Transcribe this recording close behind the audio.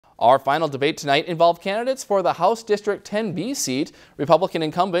Our final debate tonight involved candidates for the House District 10B seat. Republican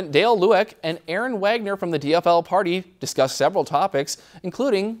incumbent Dale Lueck and Aaron Wagner from the DFL party discussed several topics,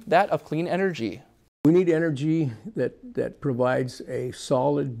 including that of clean energy. We need energy that provides a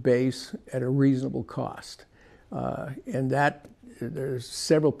solid base at a reasonable cost. And there's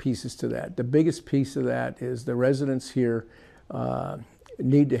several pieces to that. The biggest piece of that is the residents here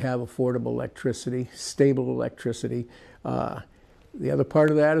need to have affordable electricity, stable electricity. The other part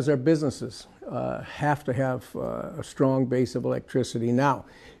of that is our businesses have to have a strong base of electricity. Now,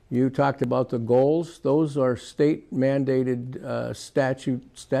 you talked about the goals. Those are state-mandated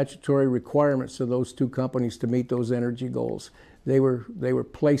statutory requirements of those two companies to meet those energy goals. They were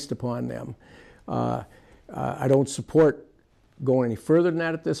placed upon them. I don't support going any further than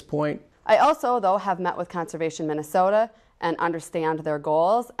that at this point. I also, though, have met with Conservation Minnesota and understand their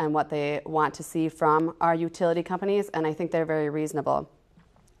goals and what they want to see from our utility companies, and I think they're very reasonable.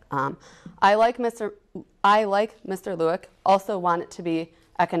 I like Mr. Lueck, also want it to be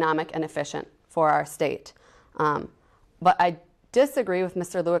economic and efficient for our state. But I disagree with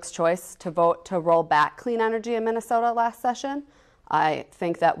Mr. Lueck's choice to vote to roll back clean energy in Minnesota last session. I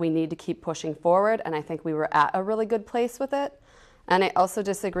think that we need to keep pushing forward, and I think we were at a really good place with it. And I also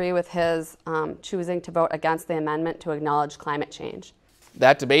disagree with his choosing to vote against the amendment to acknowledge climate change.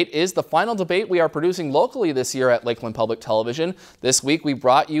 That debate is the final debate we are producing locally this year at Lakeland Public Television. This week we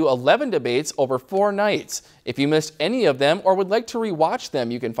brought you 11 debates over 4 nights. If you missed any of them or would like to rewatch them,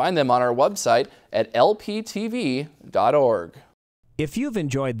 you can find them on our website at lptv.org. If you've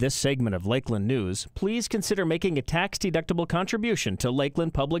enjoyed this segment of Lakeland News, please consider making a tax-deductible contribution to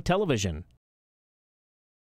Lakeland Public Television.